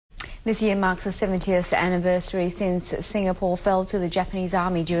This year marks the 70th anniversary since Singapore fell to the Japanese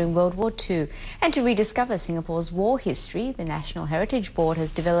Army during World War II. And to rediscover Singapore's war history, the National Heritage Board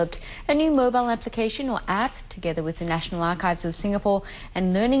has developed a new mobile application or app together with the National Archives of Singapore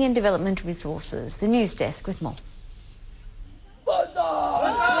and Learning and Development Resources. The News Desk with more.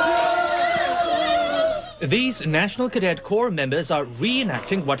 These National Cadet Corps members are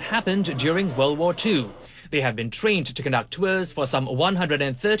reenacting what happened during World War II. They have been trained to conduct tours for some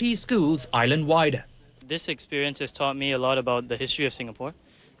 130 schools island-wide. This experience has taught me a lot about the history of Singapore,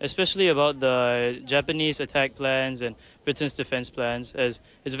 especially about the Japanese attack plans and Britain's defense plans, as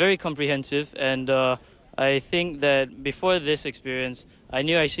it's very comprehensive. And I think that before this experience, I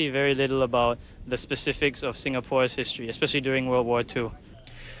knew actually very little about the specifics of Singapore's history, especially during World War II.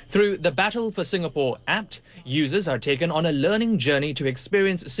 Through the Battle for Singapore app, users are taken on a learning journey to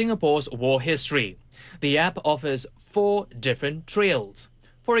experience Singapore's war history. The app offers 4 different trails.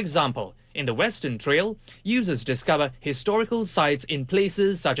 For example, in the Western Trail, users discover historical sites in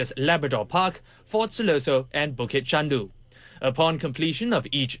places such as Labrador Park, Fort Siloso and Bukit Chandu. Upon completion of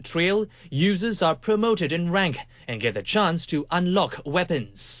each trail, users are promoted in rank and get the chance to unlock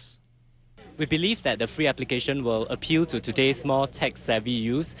weapons. We believe that the free application will appeal to today's more tech-savvy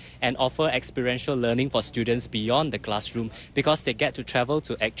youth and offer experiential learning for students beyond the classroom because they get to travel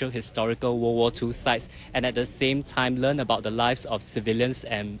to actual historical World War II sites and at the same time learn about the lives of civilians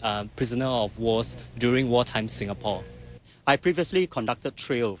and prisoners of wars during wartime Singapore. I previously conducted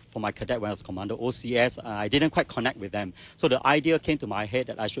trail for my cadet when I was Commando OCS. I didn't quite connect with them. So the idea came to my head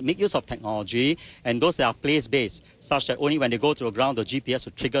that I should make use of technology and those that are place-based, such that only when they go to the ground, the GPS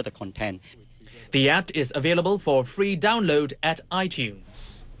will trigger the content. The app is available for free download at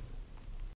iTunes.